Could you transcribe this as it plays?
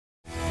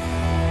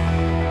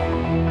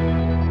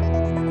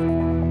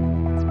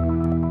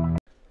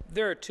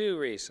There are two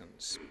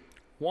reasons.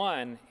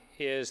 One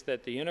is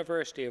that the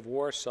University of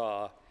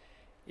Warsaw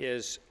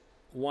is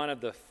one of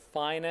the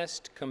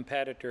finest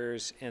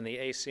competitors in the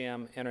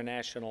ACM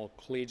International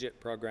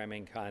Collegiate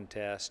Programming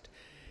Contest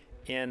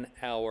in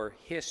our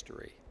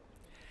history.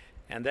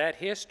 And that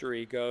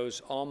history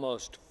goes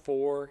almost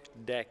 4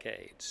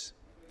 decades.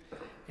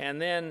 And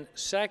then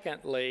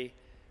secondly,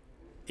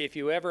 if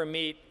you ever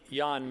meet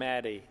Jan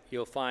Maddie,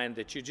 you'll find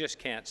that you just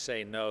can't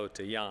say no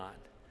to Jan,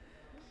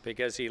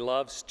 because he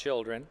loves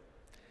children,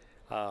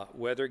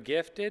 whether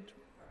gifted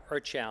or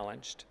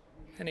challenged,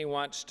 and he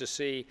wants to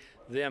see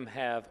them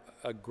have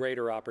a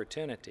greater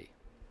opportunity.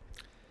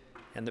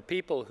 And the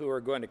people who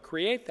are going to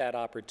create that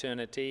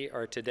opportunity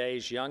are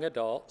today's young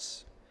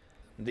adults.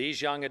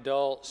 These young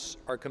adults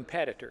are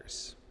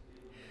competitors,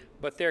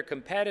 but they're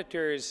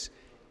competitors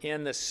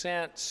in the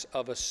sense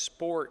of a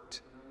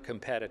sport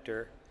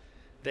competitor.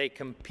 They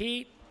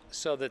compete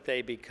so that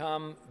they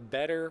become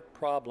better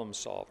problem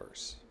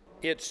solvers.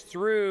 It's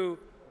through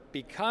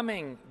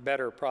becoming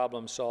better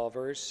problem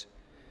solvers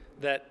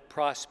that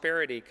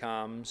prosperity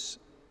comes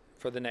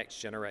for the next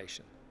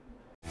generation.